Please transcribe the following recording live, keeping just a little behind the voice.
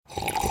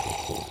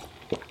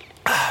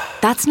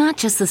That's not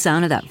just the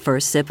sound of that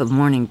first sip of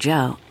Morning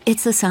Joe.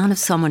 It's the sound of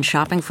someone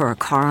shopping for a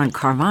car on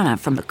Carvana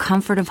from the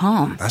comfort of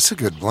home. That's a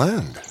good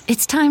blend.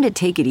 It's time to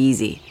take it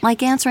easy,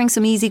 like answering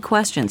some easy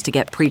questions to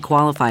get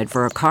pre-qualified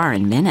for a car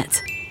in minutes.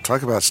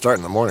 Talk about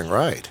starting the morning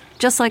right.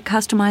 Just like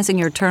customizing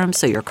your terms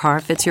so your car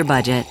fits your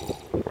budget.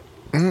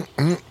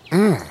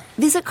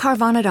 Visit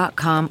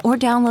Carvana.com or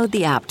download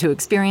the app to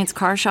experience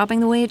car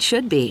shopping the way it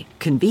should be.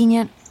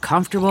 Convenient,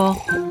 comfortable.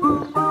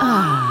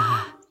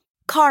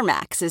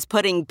 CarMax is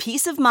putting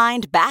peace of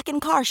mind back in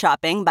car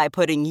shopping by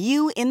putting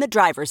you in the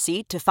driver's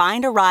seat to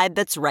find a ride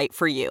that's right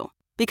for you.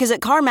 Because at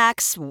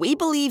CarMax, we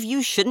believe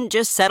you shouldn't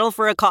just settle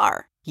for a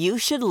car. You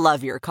should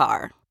love your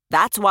car.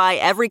 That's why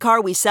every car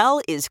we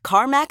sell is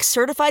CarMax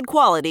certified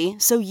quality,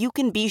 so you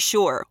can be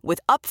sure with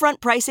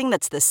upfront pricing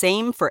that's the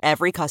same for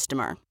every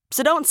customer.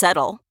 So don't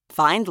settle.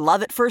 Find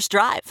love at first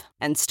drive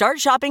and start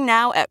shopping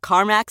now at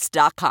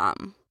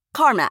CarMax.com.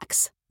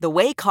 CarMax, the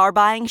way car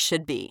buying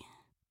should be.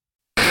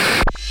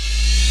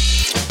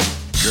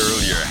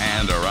 Curl your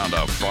hand around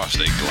a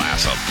frosty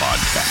glass of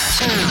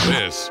podcast.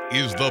 This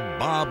is the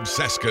Bob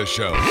Cesca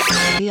Show.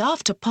 The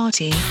after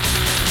party.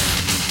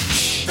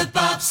 The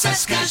Bob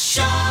Cesca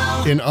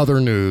Show. In other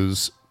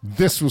news,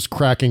 this was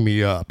cracking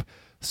me up.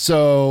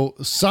 So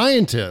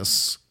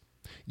scientists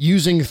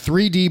using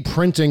 3D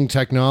printing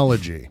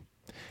technology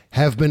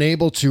have been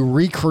able to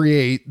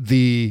recreate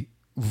the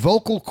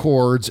vocal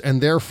cords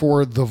and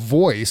therefore the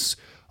voice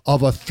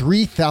of a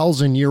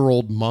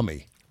 3,000-year-old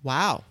mummy.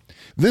 Wow.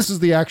 This is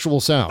the actual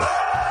sound.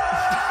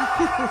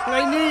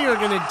 I knew you were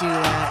going to do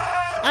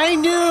that. I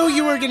knew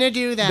you were going to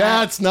do that.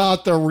 That's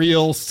not the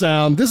real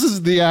sound. This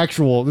is the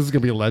actual, this is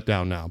going to be a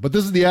letdown now, but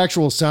this is the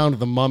actual sound of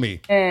the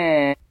mummy.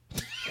 Okay.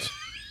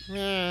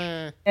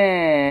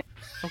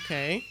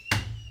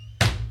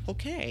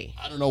 Okay.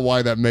 I don't know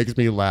why that makes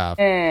me laugh.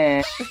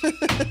 I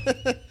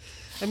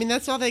mean,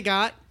 that's all they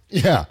got.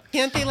 Yeah.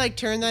 Can't they, like,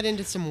 turn that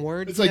into some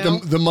words It's like now?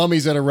 the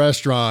mummy's at a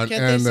restaurant.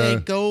 Can't and they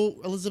say, go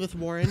Elizabeth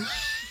Warren?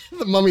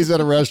 The mummy's at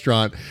a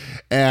restaurant,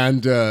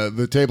 and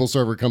the table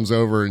server comes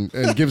over and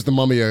gives the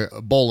mummy a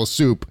bowl of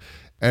soup,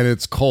 and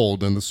it's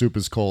cold, and the soup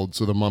is cold,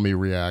 so the mummy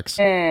reacts.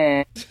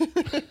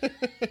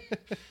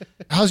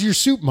 How's your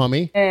soup,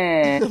 mummy?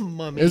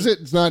 Mummy. Is it?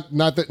 It's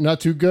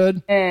not too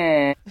good?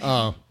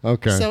 Oh,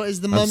 okay. So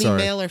is the mummy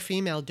male or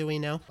female? Do we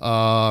know?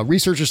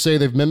 Researchers say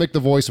they've mimicked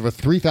the voice of a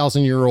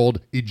 3,000-year-old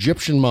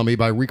Egyptian mummy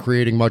by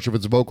recreating much of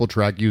its vocal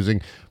tract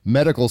using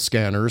medical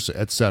scanners,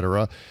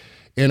 etc.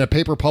 In a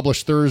paper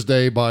published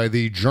Thursday by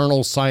the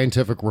journal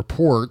Scientific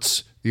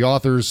Reports, the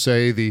authors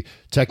say the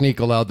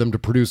technique allowed them to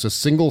produce a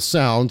single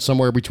sound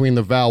somewhere between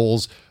the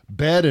vowels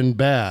bed and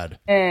bad.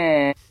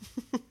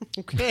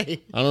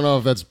 Okay. I don't know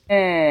if that's...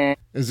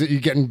 Is it you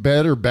getting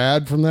bed or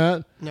bad from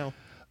that? No.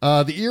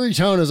 The eerie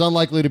tone is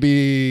unlikely to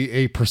be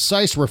a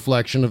precise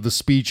reflection of the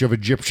speech of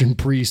Egyptian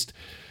priest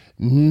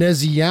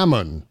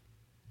Neziamun,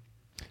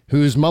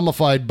 whose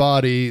mummified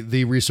body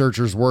the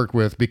researchers worked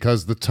with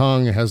because the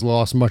tongue has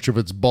lost much of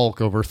its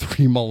bulk over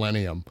 3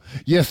 millennium.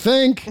 You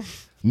think?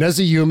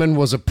 Neziamun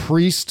was a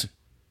priest,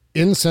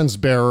 incense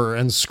bearer,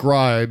 and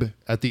scribe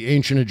at the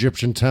ancient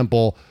Egyptian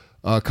temple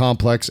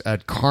complex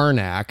at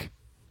Karnak.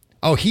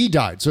 Oh, he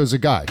died. So it's a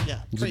guy.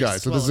 Yeah. It's a guy.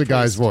 So this is a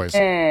guy's voice.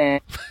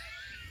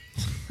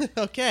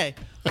 Okay.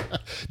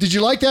 Did you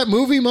like that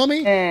movie,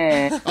 Mummy?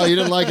 Oh, you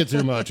didn't like it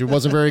too much. It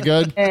wasn't very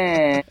good?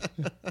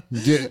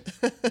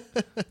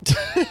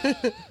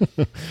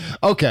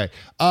 Okay.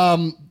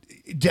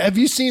 Have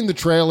you seen the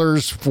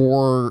trailers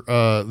for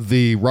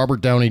the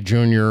Robert Downey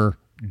Jr.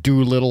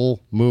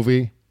 Dolittle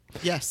movie?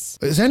 Yes.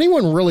 Is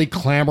anyone really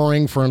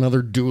clamoring for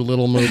another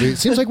Dolittle movie? It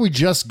seems like we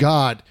just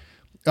got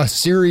a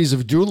series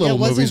of Dolittle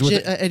movies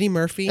with Eddie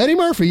Murphy. Eddie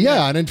Murphy,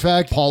 yeah. And in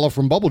fact, Paula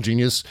from Bubble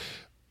Genius,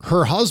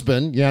 her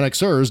husband, Yannick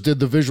Surs, did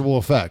the visual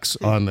effects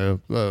on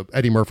the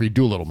Eddie Murphy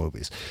Dolittle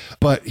movies.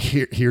 But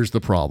here's the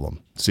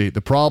problem. See,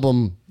 the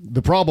problem,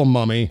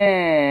 Mummy,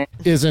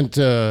 isn't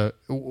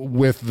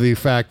with the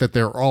fact that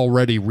they're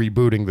already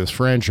rebooting this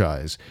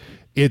franchise.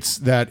 It's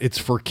that it's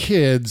for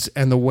kids,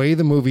 and the way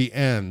the movie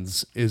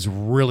ends is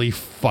really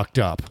fucked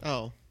up.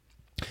 Oh.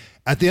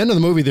 At the end of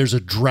the movie, there's a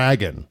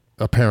dragon,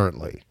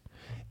 apparently.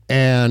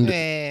 And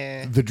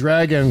the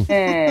dragon...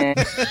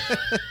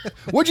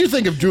 What'd you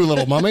think of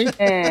Dolittle, Mummy?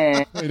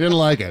 You didn't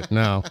like it.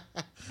 No.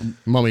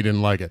 Mummy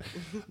didn't like it.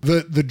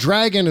 The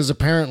dragon is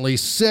apparently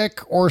sick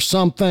or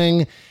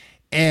something,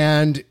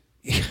 and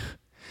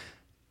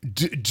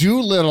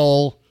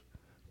Dolittle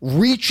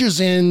reaches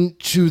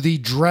into the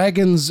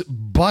dragon's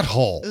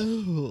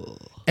butthole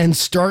and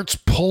starts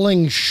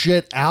pulling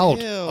shit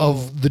out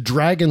of the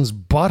dragon's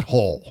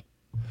butthole.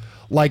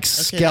 Like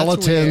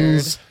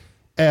skeletons...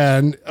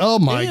 And, oh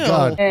my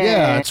God.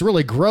 Yeah, it's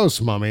really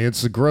gross, Mummy.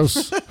 It's a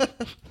gross...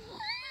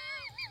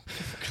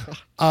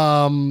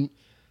 I'm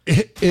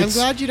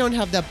glad you don't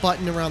have that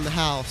button around the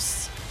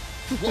house.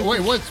 Wait,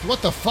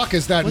 what the fuck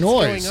is that What's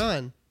noise? What's going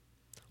on?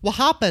 What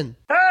happened?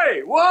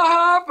 Hey, what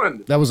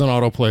happened? That was an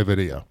autoplay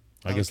video.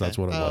 I guess that's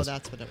what it was. Oh,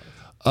 that's what it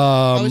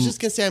I was just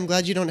gonna say, I'm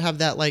glad you don't have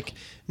that like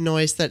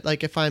noise that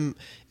like if I'm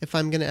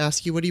gonna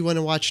ask you, what do you want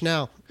to watch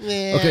now?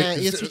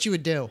 Okay, that's what you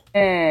would do.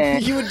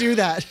 You would do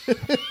that.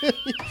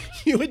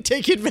 You would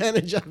take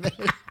advantage of it.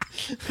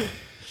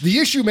 The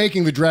issue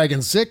making the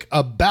dragon sick,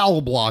 a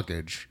bowel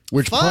blockage,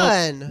 which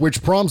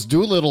prompts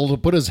Dolittle to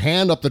put his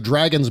hand up the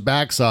dragon's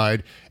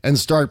backside and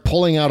start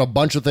pulling out a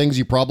bunch of things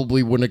you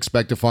probably wouldn't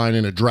expect to find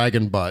in a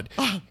dragon butt,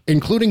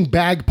 including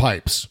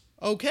bagpipes.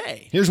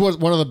 Okay. Here's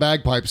what one of the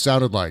bagpipes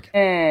sounded like.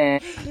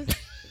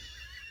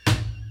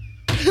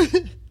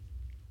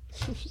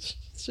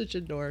 Such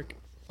a dork.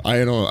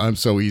 I know, I'm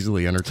so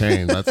easily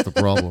entertained. That's the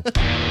problem.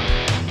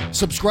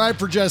 Subscribe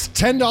for just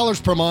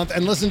 $10 per month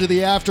and listen to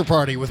The After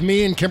Party with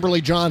me and Kimberly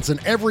Johnson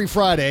every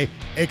Friday,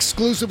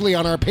 exclusively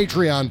on our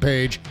Patreon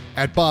page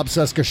at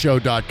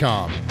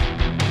bobcescashow.com.